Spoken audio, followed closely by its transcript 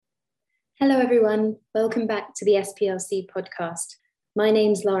Hello everyone, welcome back to the SPRC podcast. My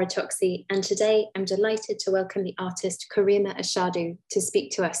name's Lara Choksi, and today I'm delighted to welcome the artist Karimah Ashadu to speak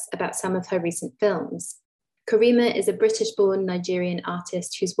to us about some of her recent films. Karimah is a British-born Nigerian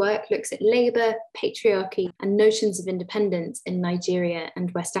artist whose work looks at labour, patriarchy, and notions of independence in Nigeria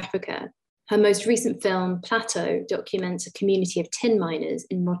and West Africa. Her most recent film, Plateau, documents a community of tin miners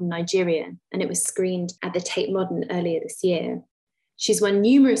in modern Nigeria, and it was screened at the Tate Modern earlier this year. She's won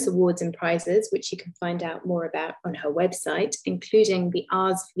numerous awards and prizes, which you can find out more about on her website, including the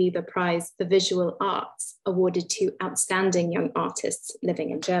Ars Viva Prize for Visual Arts, awarded to outstanding young artists living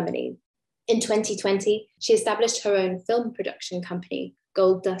in Germany. In 2020, she established her own film production company,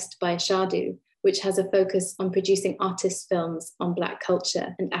 Gold Dust by Ashadu, which has a focus on producing artist films on Black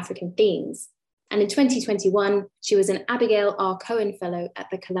culture and African themes. And in 2021, she was an Abigail R. Cohen Fellow at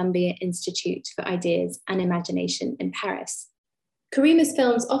the Columbia Institute for Ideas and Imagination in Paris. Karimah's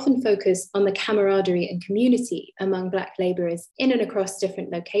films often focus on the camaraderie and community among Black labourers in and across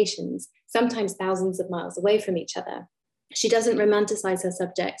different locations, sometimes thousands of miles away from each other. She doesn't romanticise her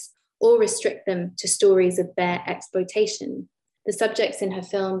subjects or restrict them to stories of bare exploitation. The subjects in her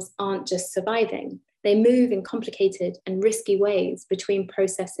films aren't just surviving. They move in complicated and risky ways between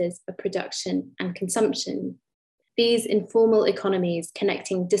processes of production and consumption. These informal economies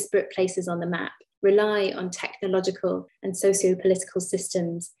connecting disparate places on the map rely on technological and socio-political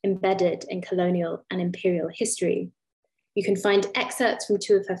systems embedded in colonial and imperial history. You can find excerpts from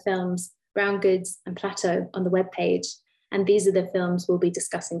two of her films, Brown Goods and Plateau, on the webpage, and these are the films we'll be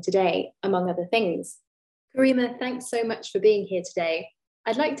discussing today, among other things. Karimah, thanks so much for being here today.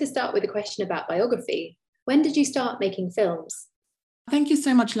 I'd like to start with a question about biography. When did you start making films? Thank you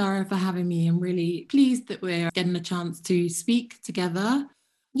so much, Lara, for having me. I'm really pleased that we're getting a chance to speak together.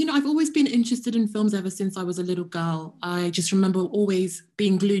 You know, I've always been interested in films ever since I was a little girl. I just remember always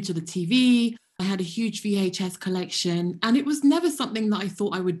being glued to the TV. I had a huge VHS collection, and it was never something that I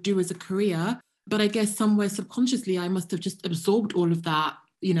thought I would do as a career. But I guess somewhere subconsciously, I must have just absorbed all of that,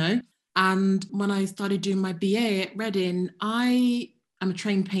 you know. And when I started doing my BA at Reading, I'm a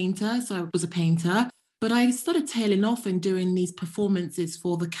trained painter, so I was a painter. But I started tailing off and doing these performances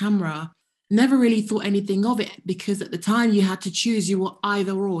for the camera. Never really thought anything of it because at the time you had to choose, you were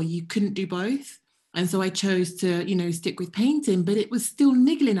either or, you couldn't do both. And so I chose to, stick with painting, but it was still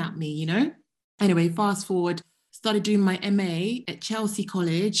niggling at me, Anyway, fast forward, started doing my MA at Chelsea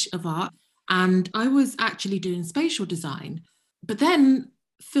College of Art, and I was actually doing spatial design. But then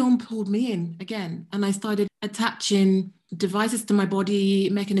film pulled me in again, and I started attaching devices to my body,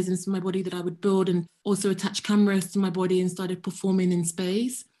 mechanisms to my body that I would build, and also attach cameras to my body and started performing in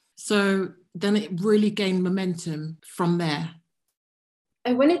space. So then it really gained momentum from there.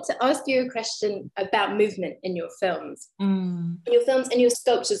 I wanted to ask you a question about movement in your films. Your films and your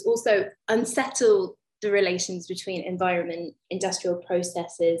sculptures also unsettle the relations between environment, industrial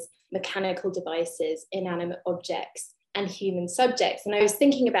processes, mechanical devices, inanimate objects, and human subjects. And I was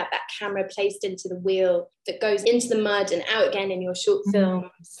thinking about that camera placed into the wheel that goes into the mud and out again in your short film,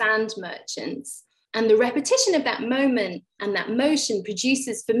 Sand Merchants. And the repetition of that moment and that motion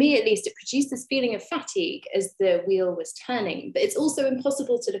produces, for me at least, it produced this feeling of fatigue as the wheel was turning. But it's also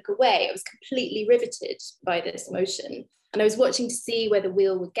impossible to look away. I was completely riveted by this motion. And I was watching to see where the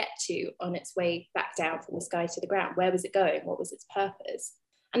wheel would get to on its way back down from the sky to the ground. Where was it going? What was its purpose?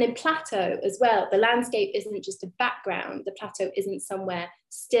 And in Plateau as well, the landscape isn't just a background. The plateau isn't somewhere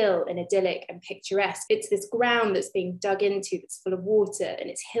still and idyllic and picturesque. It's this ground that's being dug into, that's full of water, and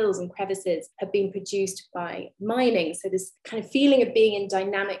its hills and crevices have been produced by mining. So this kind of feeling of being in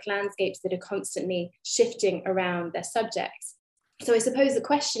dynamic landscapes that are constantly shifting around their subjects. So I suppose the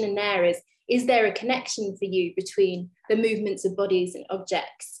question in there is there a connection for you between the movements of bodies and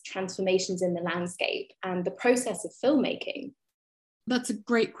objects, transformations in the landscape, and the process of filmmaking? That's a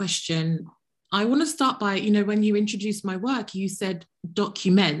great question. I want to start by, when you introduced my work, you said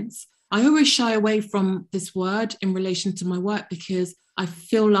documents. I always shy away from this word in relation to my work because I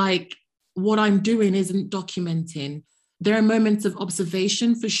feel like what I'm doing isn't documenting. There are moments of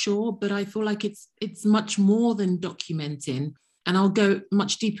observation for sure, but I feel like it's much more than documenting, and I'll go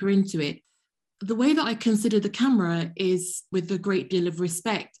much deeper into it. The way that I consider the camera is with a great deal of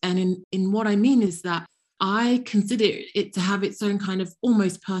respect. And in what I mean is that I consider it to have its own kind of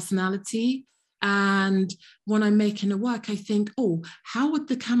almost personality. And when I'm making a work, I think, how would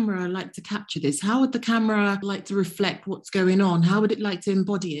the camera like to capture this? How would the camera like to reflect what's going on? How would it like to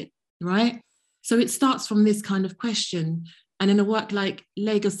embody it, right? So it starts from this kind of question. And in a work like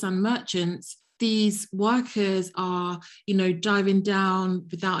Lagos Sand Merchants, these workers are, diving down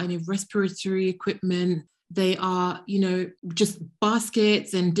without any respiratory equipment. They are, just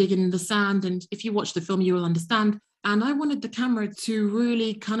baskets and digging in the sand. And if you watch the film, you will understand. And I wanted the camera to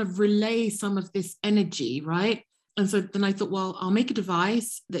really kind of relay some of this energy, right? And so then I thought, well, I'll make a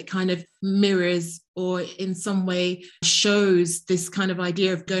device that kind of mirrors or in some way shows this kind of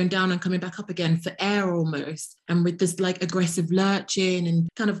idea of going down and coming back up again for air almost. And with this like aggressive lurching and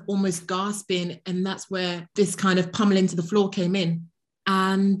kind of almost gasping. And that's where this kind of pummeling to the floor came in.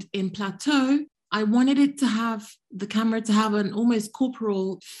 And in Plateau, I wanted the camera to have an almost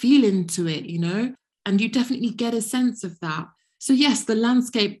corporal feeling to it, and you definitely get a sense of that. So yes, the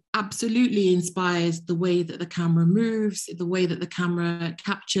landscape absolutely inspires the way that the camera moves, the way that the camera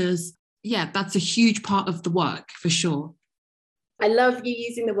captures. Yeah, that's a huge part of the work for sure. I love you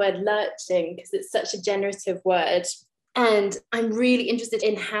using the word lurching because it's such a generative word. And I'm really interested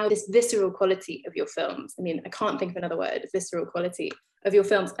in how this visceral quality of your films, I can't think of another word, visceral quality of your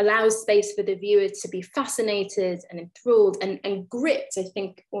films allows space for the viewer to be fascinated and enthralled and gripped, I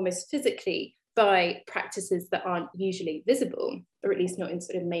think, almost physically by practices that aren't usually visible, or at least not in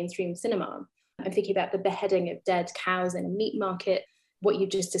sort of mainstream cinema. I'm thinking about the beheading of dead cows in a meat market, what you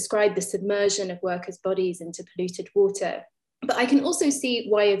just described, the submersion of workers' bodies into polluted water. But I can also see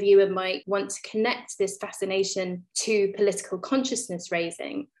why a viewer might want to connect this fascination to political consciousness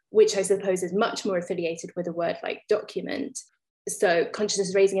raising, which I suppose is much more affiliated with a word like document. So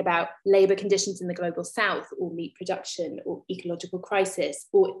consciousness raising about labour conditions in the global south, or meat production, or ecological crisis,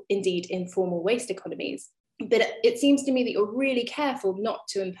 or indeed informal waste economies. But it seems to me that you're really careful not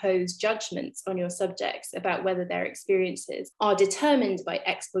to impose judgments on your subjects about whether their experiences are determined by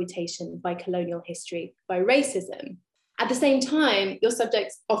exploitation, by colonial history, by racism. At the same time, your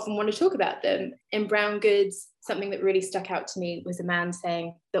subjects often want to talk about them. In Brown Goods, something that really stuck out to me was a man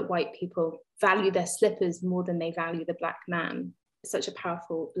saying that white people value their slippers more than they value the black man. Such a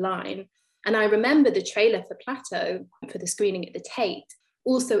powerful line. And I remember the trailer for Plateau, for the screening at the Tate,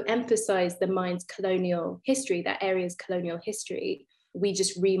 also emphasised the mine's colonial history, that area's colonial history. We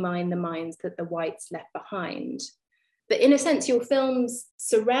just remine the mines that the whites left behind. But in a sense, your films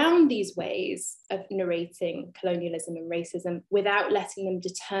surround these ways of narrating colonialism and racism without letting them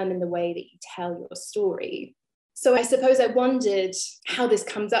determine the way that you tell your story. So I suppose I wondered how this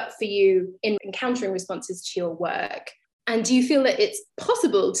comes up for you in encountering responses to your work. And do you feel that it's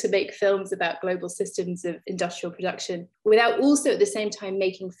possible to make films about global systems of industrial production without also at the same time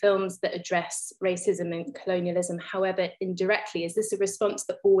making films that address racism and colonialism, however indirectly? Is this a response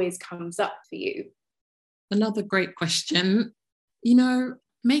that always comes up for you? Another great question.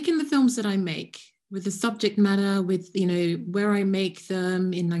 Making the films that I make with the subject matter, with, where I make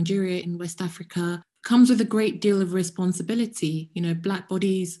them in Nigeria, in West Africa, comes with a great deal of responsibility, Black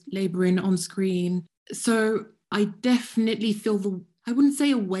bodies laboring on screen. So I definitely feel I wouldn't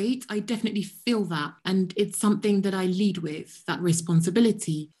say a weight, I definitely feel that. And it's something that I lead with, that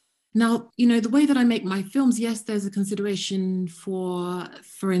responsibility. Now, the way that I make my films, yes, there's a consideration for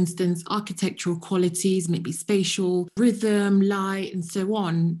instance, architectural qualities, maybe spatial, rhythm, light, and so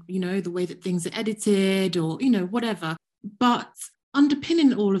on, the way that things are edited or, whatever. But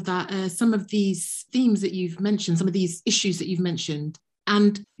underpinning all of that are some of these themes that you've mentioned, some of these issues that you've mentioned.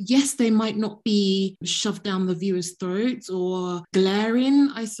 And yes, they might not be shoved down the viewer's throats or glaring,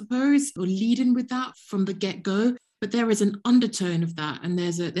 I suppose, or leading with that from the get-go. But there is an undertone of that, and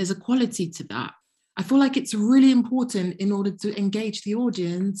there's a quality to that. I feel like it's really important in order to engage the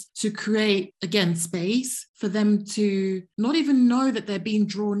audience to create, again, space for them to not even know that they're being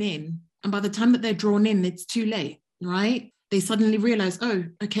drawn in. And by the time that they're drawn in, it's too late, right? They suddenly realize, oh,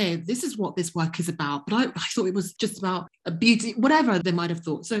 okay, this is what this work is about. But I thought it was just about a beauty, whatever they might have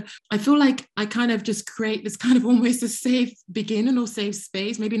thought. So I feel like I kind of just create this kind of almost a safe beginning or safe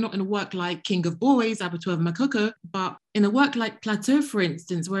space, maybe not in a work like King of Boys, Abattoir of Makoko, but in a work like Plateau, for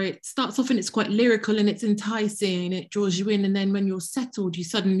instance, where it starts off and it's quite lyrical and it's enticing and it draws you in. And then when you're settled, you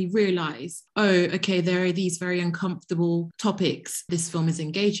suddenly realize, oh, okay, there are these very uncomfortable topics this film is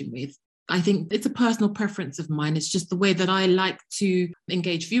engaging with. I think it's a personal preference of mine. It's just the way that I like to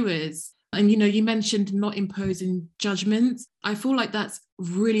engage viewers. And, you mentioned not imposing judgments. I feel like that's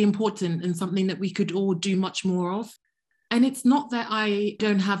really important and something that we could all do much more of. And it's not that I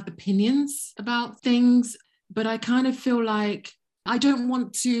don't have opinions about things, but I kind of feel like I don't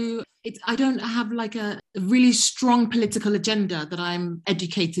have like a really strong political agenda that I'm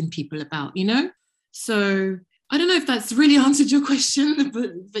educating people about, So I don't know if that's really answered your question,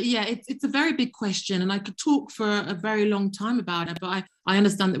 but yeah, it's a very big question and I could talk for a very long time about it, but I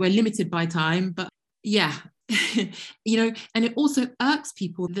understand that we're limited by time. But yeah, And it also irks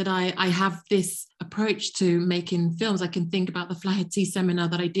people that I have this approach to making films. I can think about the Flaherty seminar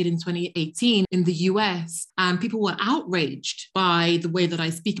that I did in 2018 in the US, and people were outraged by the way that I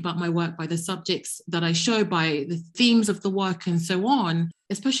speak about my work, by the subjects that I show, by the themes of the work and so on,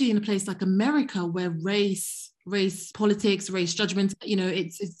 especially in a place like America where race politics, race judgment,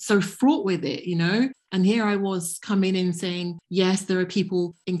 it's so fraught with it, And here I was coming in saying, yes, there are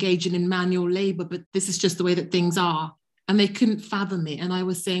people engaging in manual labor, but this is just the way that things are. And they couldn't fathom it. And I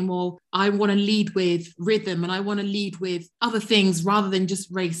was saying, well, I want to lead with rhythm and I want to lead with other things rather than just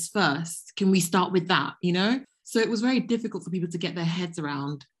race first. Can we start with that, So it was very difficult for people to get their heads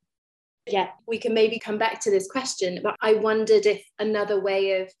around. Yeah, we can maybe come back to this question, but I wondered if another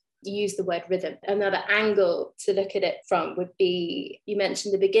way of use the word rhythm, another angle to look at it from would be, you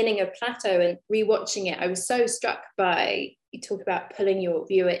mentioned the beginning of Plateau, and rewatching it, I was so struck by, you talk about pulling your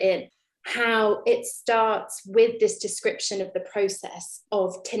viewer in, how it starts with this description of the process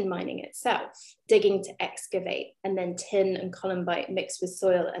of tin mining itself, digging to excavate, and then tin and columbite mixed with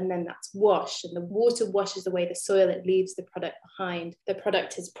soil, and then that's washed, and the water washes away the soil, it leaves the product behind. The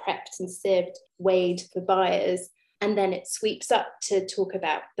product is prepped and sieved, weighed for buyers, and then it sweeps up to talk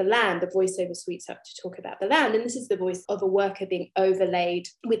about the land. The voiceover sweeps up to talk about the land. And this is the voice of a worker being overlaid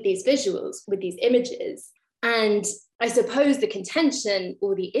with these visuals, with these images. And I suppose the contention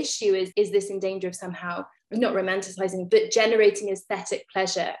or the issue is this in danger of somehow not romanticizing, but generating aesthetic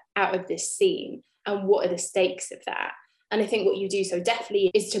pleasure out of this scene? And what are the stakes of that? And I think what you do so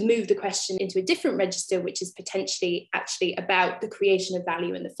definitely is to move the question into a different register, which is potentially actually about the creation of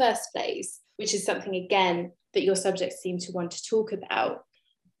value in the first place, which is something, again, that your subjects seem to want to talk about.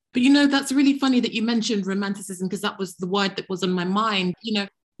 But, that's really funny that you mentioned romanticism, because that was the word that was on my mind.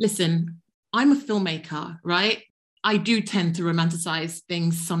 Listen, I'm a filmmaker, right? I do tend to romanticize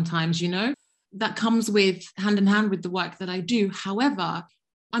things sometimes, that comes with hand in hand with the work that I do. However,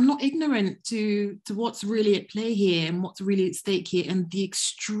 I'm not ignorant to what's really at play here and what's really at stake here, and the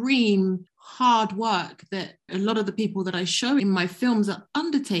extreme hard work that a lot of the people that I show in my films are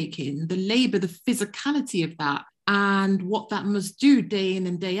undertaking, the labor, the physicality of that, and what that must do day in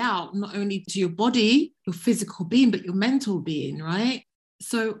and day out, not only to your body, your physical being, but your mental being, right?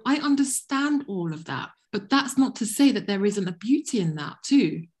 So I understand all of that, but that's not to say that there isn't a beauty in that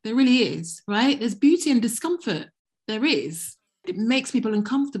too. There really is, right? There's beauty in discomfort. There is. It makes people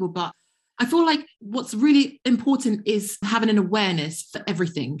uncomfortable, but I feel like what's really important is having an awareness for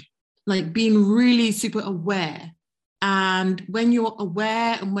everything, like being really super aware. And when you're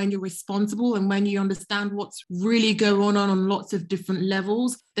aware and when you're responsible and when you understand what's really going on lots of different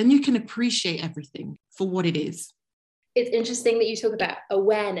levels, then you can appreciate everything for what it is. It's interesting that you talk about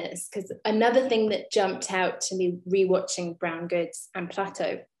awareness, because another thing that jumped out to me rewatching Brown Goods and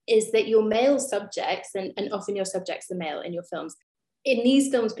Plateau is that your male subjects, and often your subjects are male in your films, in these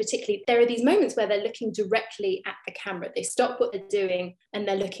films particularly, there are these moments where they're looking directly at the camera. They stop what they're doing and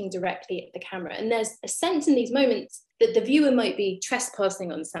they're looking directly at the camera. And there's a sense in these moments that the viewer might be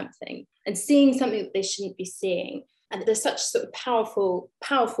trespassing on something and seeing something that they shouldn't be seeing. And there's such sort of powerful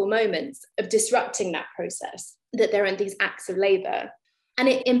moments of disrupting that process, that there are these acts of labor. And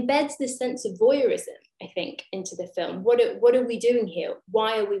it embeds this sense of voyeurism, I think, into the film. What are we doing here?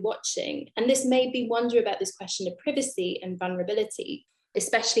 Why are we watching? And this made me wonder about this question of privacy and vulnerability,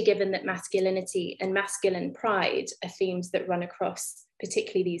 especially given that masculinity and masculine pride are themes that run across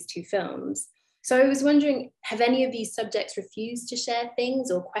particularly these two films. So I was wondering, have any of these subjects refused to share things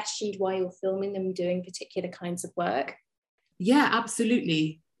or questioned why you're filming them doing particular kinds of work? Yeah,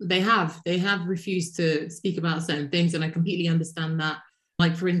 absolutely. They have refused to speak about certain things, and I completely understand that.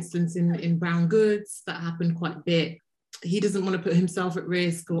 Like, for instance, in Brown Goods, that happened quite a bit. He doesn't want to put himself at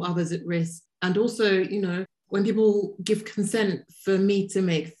risk or others at risk. And also, when people give consent for me to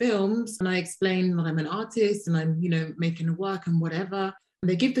make films, and I explain that I'm an artist and I'm, making a work and whatever, and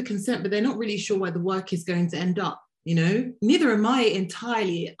they give the consent, but they're not really sure where the work is going to end up, Neither am I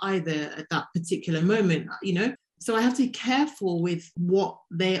entirely either at that particular moment, So I have to be careful with what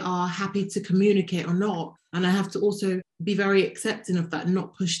they are happy to communicate or not. And I have to also be very accepting of that,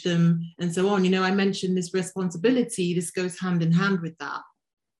 not push them and so on. I mentioned this responsibility. This goes hand in hand with that.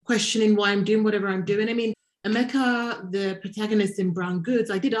 Questioning why I'm doing whatever I'm doing. I mean, Emeka, the protagonist in Brown Goods,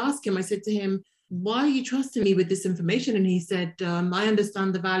 I did ask him, I said to him, why are you trusting me with this information? And he said, I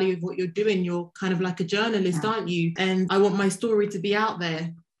understand the value of what you're doing. You're kind of like a journalist, aren't you? And I want my story to be out there.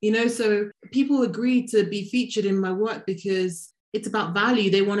 So people agree to be featured in my work because it's about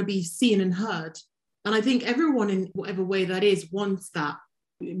value. They want to be seen and heard. And I think everyone, in whatever way that is, wants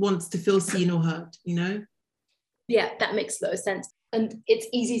to feel seen or heard, Yeah, that makes a lot of sense. And it's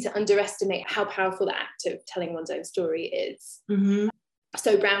easy to underestimate how powerful the act of telling one's own story is. Mm-hmm.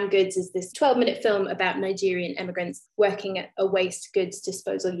 So Brown Goods is this 12-minute film about Nigerian immigrants working at a waste goods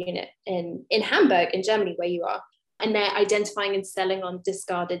disposal unit in Hamburg, in Germany, where you are. And they're identifying and selling on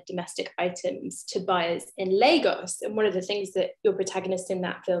discarded domestic items to buyers in Lagos. And one of the things that your protagonist in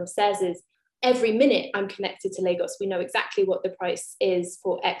that film says is, every minute I'm connected to Lagos. We know exactly what the price is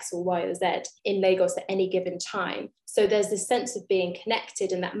for X or Y or Z in Lagos at any given time. So there's this sense of being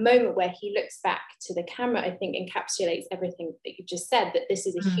connected, and that moment where he looks back to the camera, I think encapsulates everything that you've just said, that this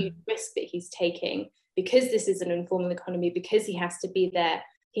is a huge risk that he's taking because this is an informal economy, because he has to be there.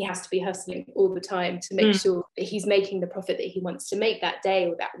 He has to be hustling all the time to make sure that he's making the profit that he wants to make that day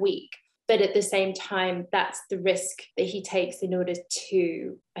or that week. But at the same time, that's the risk that he takes in order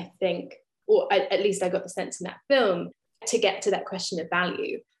to, I think, or at least I got the sense in that film, to get to that question of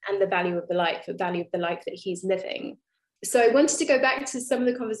value and the value of the life that he's living. So I wanted to go back to some of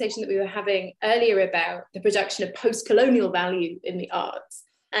the conversation that we were having earlier about the production of post-colonial value in the arts.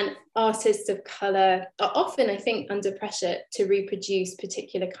 And artists of colour are often, I think, under pressure to reproduce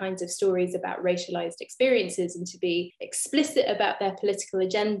particular kinds of stories about racialized experiences and to be explicit about their political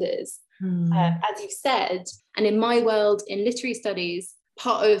agendas, as you've said. And in my world, in literary studies,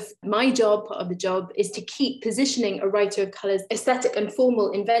 part of the job is to keep positioning a writer of colour's aesthetic and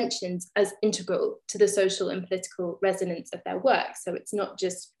formal inventions as integral to the social and political resonance of their work. So it's not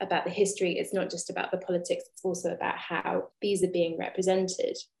just about the history, it's not just about the politics, it's also about how these are being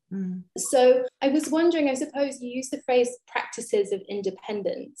represented. So I was wondering, I suppose you use the phrase practices of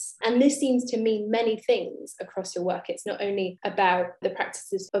independence, and this seems to mean many things across your work. It's not only about the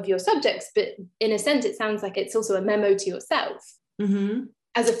practices of your subjects, but in a sense, it sounds like it's also a memo to yourself.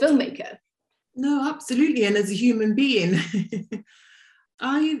 As a filmmaker. No, absolutely. And as a human being,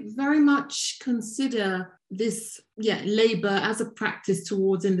 I very much consider this, labour as a practice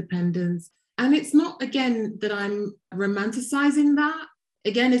towards independence. And it's not, again, that I'm romanticising that.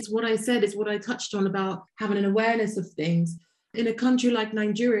 Again, it's what I said, it's what I touched on about having an awareness of things. In a country like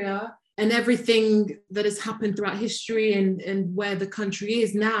Nigeria, and everything that has happened throughout history and where the country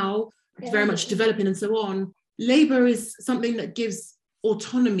is now, very much developing and so on, labour is something that gives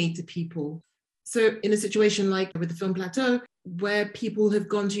autonomy to people. So in a situation like with the Film Plateau, where people have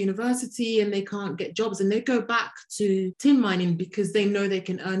gone to university and they can't get jobs and they go back to tin mining because they know they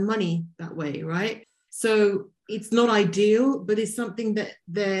can earn money that way, right? So it's not ideal, but it's something that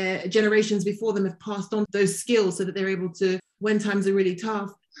their generations before them have passed on those skills so that they're able to, when times are really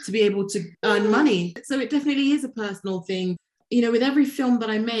tough, to be able to earn money. So it definitely is a personal thing. You know, with every film that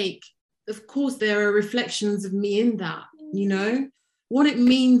I make, of course, there are reflections of me in that, you know, what it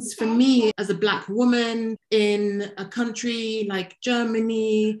means for me as a Black woman in a country like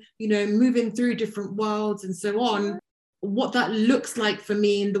Germany, you know, moving through different worlds and so on, what that looks like for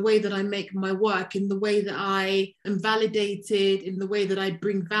me in the way that I make my work, in the way that I am validated, in the way that I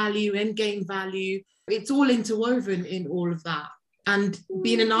bring value and gain value. It's all interwoven in all of that. And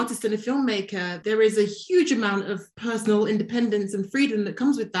being an artist and a filmmaker, there is a huge amount of personal independence and freedom that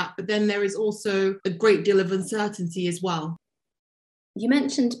comes with that. But then there is also a great deal of uncertainty as well. You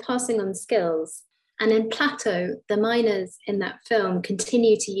mentioned passing on skills. And in Plateau, the miners in that film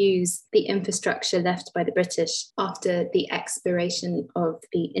continue to use the infrastructure left by the British after the expiration of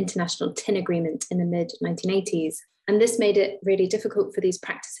the International Tin Agreement in the mid-1980s. And this made it really difficult for these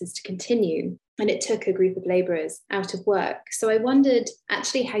practices to continue. And it took a group of labourers out of work. So I wondered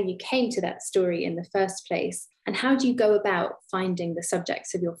actually how you came to that story in the first place, and how do you go about finding the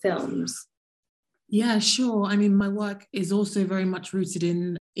subjects of your films? Yeah, sure. I mean, my work is also very much rooted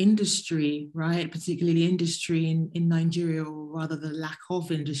in industry, right? Particularly industry in Nigeria, or rather the lack of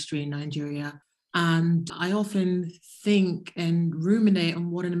industry in Nigeria. And I often think and ruminate on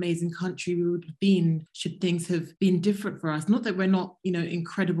what an amazing country we would have been should things have been different for us. Not that we're not, you know,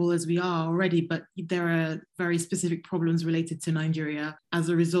 incredible as we are already, but there are very specific problems related to Nigeria as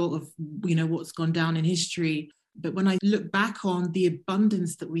a result of, you know, what's gone down in history. But when I look back on the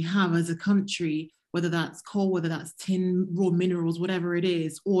abundance that we have as a country, whether that's coal, whether that's tin, raw minerals, whatever it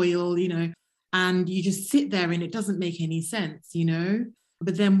is, oil, you know, and you just sit there and it doesn't make any sense, you know.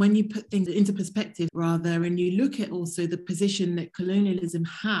 But then when you put things into perspective rather, and you look at also the position that colonialism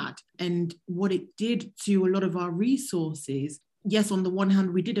had and what it did to a lot of our resources, yes, on the one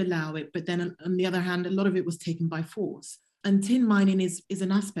hand, we did allow it, but then on the other hand, a lot of it was taken by force. And tin mining is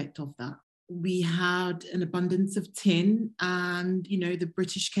an aspect of that. We had an abundance of tin and, you know, the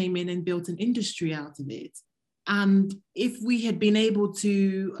British came in and built an industry out of it. And if we had been able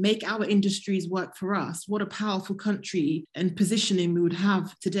to make our industries work for us, what a powerful country and positioning we would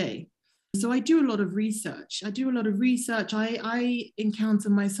have today. So I do a lot of research. I encounter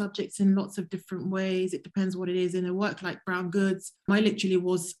my subjects in lots of different ways. It depends what it is. In a work like brown goods, I literally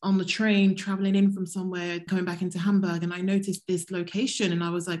was on the train traveling in from somewhere, coming back into Hamburg, and I noticed this location and I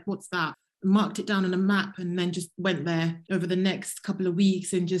was like, what's that? Marked it down on a map and then just went there over the next couple of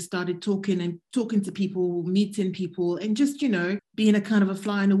weeks and just started talking to people, meeting people, and just, being a kind of a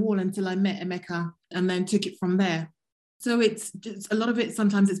fly on the wall until I met Emeka and then took it from there. So it's just a lot of it,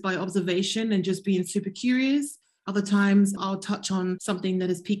 sometimes it's by observation and just being super curious. Other times I'll touch on something that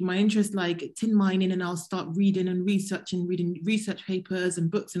has piqued my interest, like tin mining, and I'll start reading research papers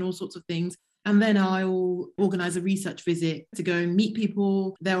and books and all sorts of things. And then I'll organize a research visit to go and meet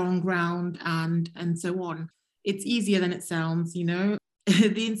people there on ground and so on. It's easier than it sounds,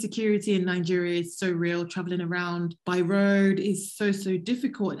 The insecurity in Nigeria is so real. Traveling around by road is so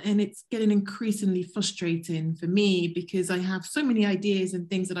difficult, and it's getting increasingly frustrating for me because I have so many ideas and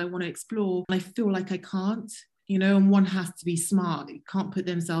things that I want to explore, and I feel like I can't, and one has to be smart. It can't put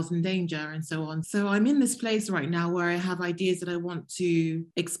themselves in danger and so on. So I'm in this place right now where I have ideas that I want to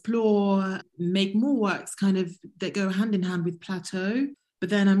explore, make more works kind of that go hand in hand with Plateau. But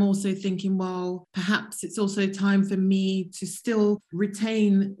then I'm also thinking, well, perhaps it's also time for me to still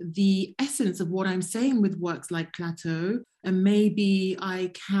retain the essence of what I'm saying with works like Plateau, and maybe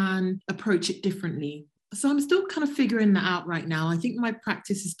I can approach it differently. So I'm still kind of figuring that out right now. I think my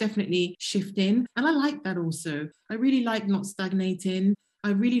practice is definitely shifting, and I like that also. I really like not stagnating.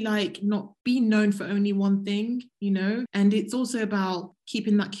 I really like not being known for only one thing, and it's also about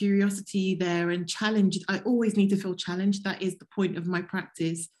keeping that curiosity there and challenged. I always need to feel challenged. That is the point of my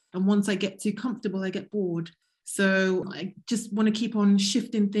practice. And once I get too comfortable, I get bored. So I just want to keep on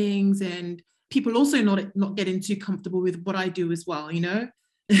shifting things, and people also not getting too comfortable with what I do as well,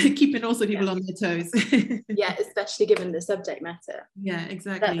 keeping also people on their toes. Yeah, especially given the subject matter. Yeah,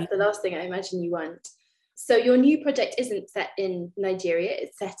 exactly. That's the last thing I imagine you want. So your new project isn't set in Nigeria,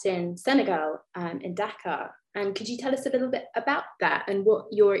 it's set in Senegal, in Dakar. And could you tell us a little bit about that and what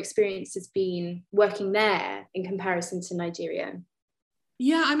your experience has been working there in comparison to Nigeria?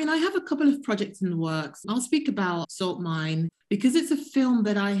 Yeah, I have a couple of projects in the works. I'll speak about Salt Mine because it's a film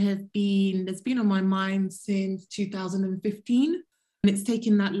that that's been on my mind since 2015. And it's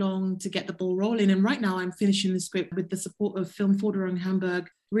taken that long to get the ball rolling. And right now I'm finishing the script with the support of Film Forderung Hamburg,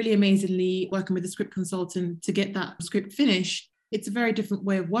 really amazingly working with the script consultant to get that script finished. It's a very different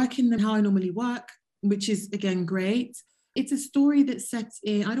way of working than how I normally work, which is, again, great. It's a story that's set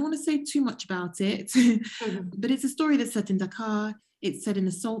in, I don't want to say too much about it, but it's a story that's set in Dakar. It's set in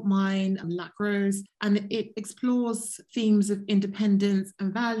a salt mine, Lac Rose, and it explores themes of independence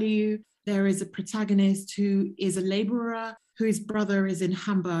and value. There is a protagonist who is a laborer whose brother is in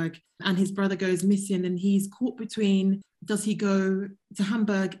Hamburg, and his brother goes missing, and he's caught between, does he go to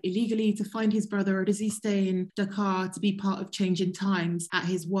Hamburg illegally to find his brother, or does he stay in Dakar to be part of changing times at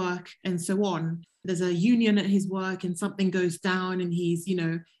his work, and so on. There's a union at his work and something goes down and he's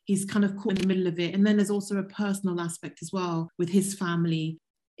kind of caught in the middle of it. And then there's also a personal aspect as well with his family.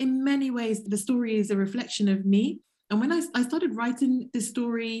 In many ways, the story is a reflection of me. And when I started writing this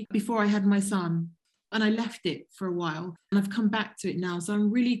story before I had my son, and I left it for a while, and I've come back to it now. So I'm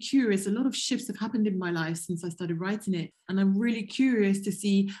really curious. A lot of shifts have happened in my life since I started writing it. And I'm really curious to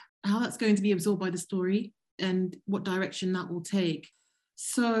see how that's going to be absorbed by the story and what direction that will take.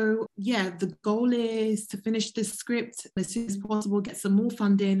 So yeah, the goal is to finish this script as soon as possible, get some more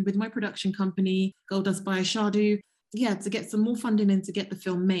funding with my production company, Karimah Ashadu, to get some more funding and to get the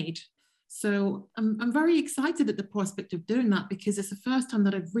film made. So I'm very excited at the prospect of doing that because it's the first time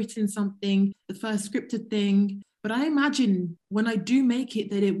that I've written something, the first scripted thing. But I imagine when I do make it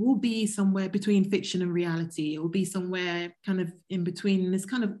that it will be somewhere between fiction and reality. It will be somewhere kind of in between this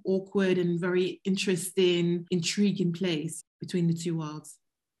kind of awkward and very interesting, intriguing place between the two worlds.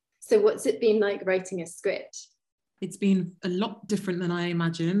 So what's it been like writing a script? It's been a lot different than I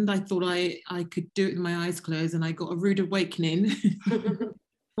imagined. I thought I could do it with my eyes closed, and I got a rude awakening.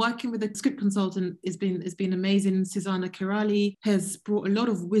 Working with a script consultant has been amazing. Susanna Kirali has brought a lot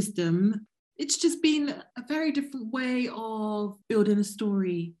of wisdom. It's just been a very different way of building a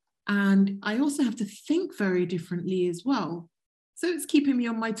story. And I also have to think very differently as well. So it's keeping me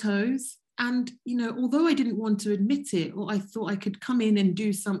on my toes. And, although I didn't want to admit it, or I thought I could come in and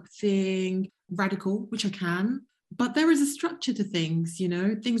do something radical, which I can, but there is a structure to things,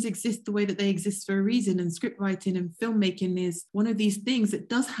 things exist the way that they exist for a reason. And script writing and filmmaking is one of these things that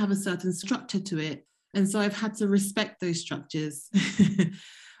does have a certain structure to it. And so I've had to respect those structures,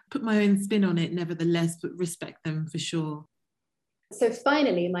 put my own spin on it nevertheless, but respect them for sure. So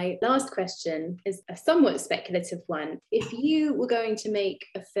finally, my last question is a somewhat speculative one. If you were going to make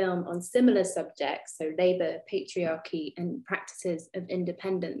a film on similar subjects, so labour, patriarchy, and practices of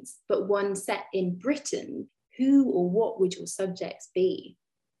independence, but one set in Britain, who or what would your subjects be?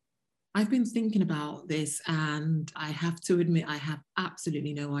 I've been thinking about this and I have to admit, I have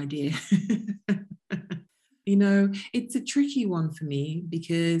absolutely no idea. It's a tricky one for me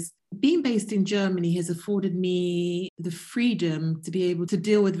because being based in Germany has afforded me the freedom to be able to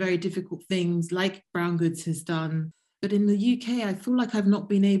deal with very difficult things like Brown Goods has done. But in the UK, I feel like I've not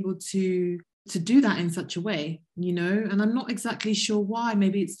been able to do that in such a way, and I'm not exactly sure why.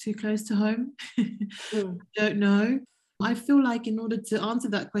 Maybe it's too close to home. I don't know. I feel like in order to answer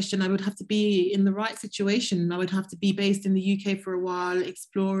that question, I would have to be in the right situation. I would have to be based in the UK for a while,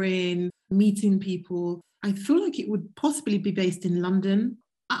 exploring, meeting people. I feel like it would possibly be based in London.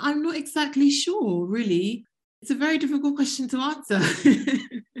 I'm not exactly sure, really. It's a very difficult question to answer.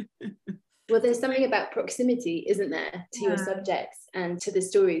 Well, there's something about proximity, isn't there, to your subjects and to the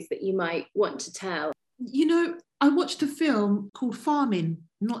stories that you might want to tell. I watched a film called Farm In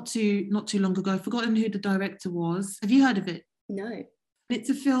not too long ago. I've forgotten who the director was. Have you heard of it? No. It's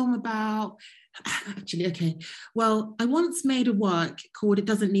a film about, actually, okay. Well, I once made a work called It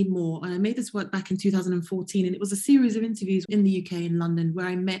Doesn't Need More. And I made this work back in 2014. And it was a series of interviews in the UK in London where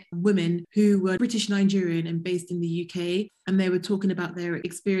I met women who were British Nigerian and based in the UK. And they were talking about their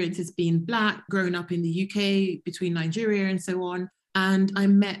experiences being Black, growing up in the UK, between Nigeria and so on. And I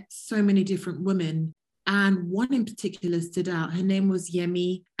met so many different women. And one in particular stood out. Her name was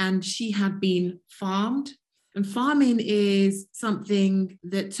Yemi, and she had been farmed. And farming is something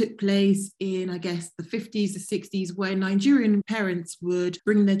that took place in, I guess, the 50s, the 60s, where Nigerian parents would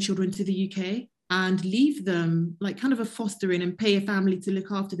bring their children to the UK and leave them like kind of a fostering and pay a family to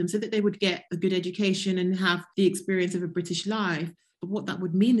look after them so that they would get a good education and have the experience of a British life. But what that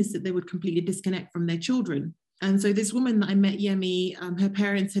would mean is that they would completely disconnect from their children. And so this woman that I met, Yemi, her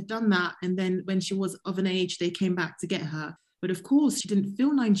parents had done that. And then when she was of an age, they came back to get her. But of course, she didn't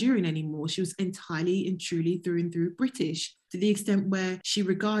feel Nigerian anymore. She was entirely and truly through and through British, to the extent where she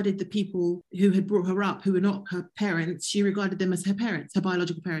regarded the people who had brought her up, who were not her parents, she regarded them as her parents, her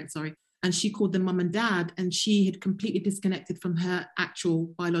biological parents, sorry. And she called them mum and dad, and she had completely disconnected from her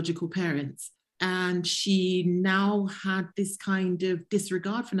actual biological parents. And she now had this kind of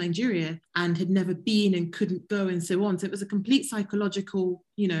disregard for Nigeria and had never been and couldn't go and so on. So it was a complete psychological,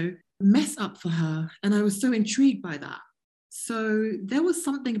 mess up for her. And I was so intrigued by that. So there was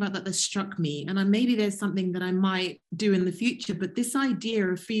something about that struck me. And maybe there's something that I might do in the future. But this idea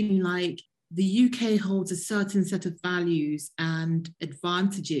of feeling like the UK holds a certain set of values and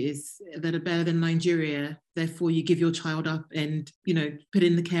advantages that are better than Nigeria, therefore you give your child up and, put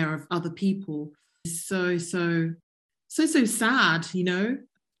in the care of other people. So sad,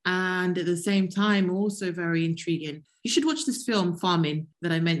 and at the same time, also very intriguing. You should watch this film, Farm In,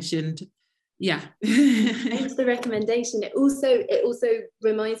 that I mentioned. Yeah. Thanks for the recommendation. It also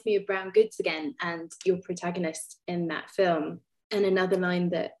reminds me of Brown Goods again and your protagonist in that film. And another line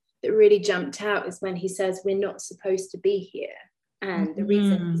that really jumped out is when he says, "We're not supposed to be here." And the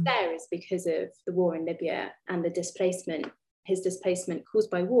reason he's there is because of the war in Libya and his displacement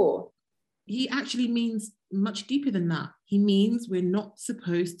caused by war. He actually means much deeper than that. He means we're not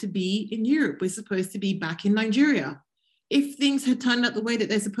supposed to be in Europe. We're supposed to be back in Nigeria. If things had turned out the way that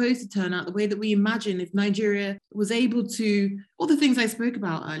they're supposed to turn out, the way that we imagine, if Nigeria was able to, all the things I spoke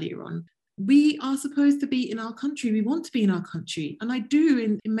about earlier on, we are supposed to be in our country. We want to be in our country. And I do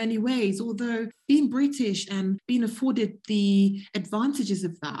in many ways, although being British and being afforded the advantages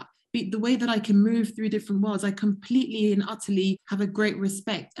of that, the way that I can move through different worlds, I completely and utterly have a great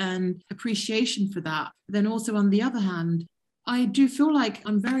respect and appreciation for that. But then also on the other hand, I do feel like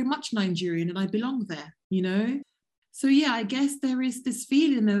I'm very much Nigerian and I belong there, So yeah, I guess there is this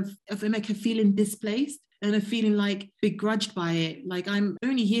feeling of like a feeling displaced and a feeling like begrudged by it. Like I'm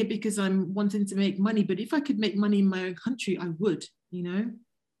only here because I'm wanting to make money, but if I could make money in my own country, I would,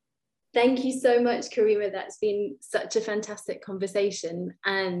 Thank you so much, Karimah. That's been such a fantastic conversation,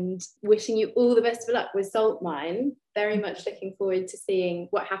 and wishing you all the best of luck with Salt Mine. Very much looking forward to seeing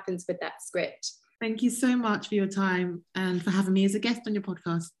what happens with that script. Thank you so much for your time and for having me as a guest on your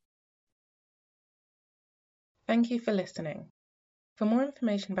podcast. Thank you for listening. For more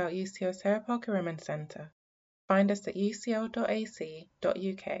information about UCL Sarah Parker Women's Centre, find us at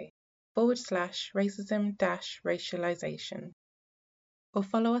ucl.ac.uk/racism-racialisation or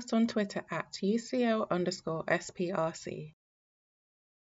follow us on Twitter at UCL_SPRC.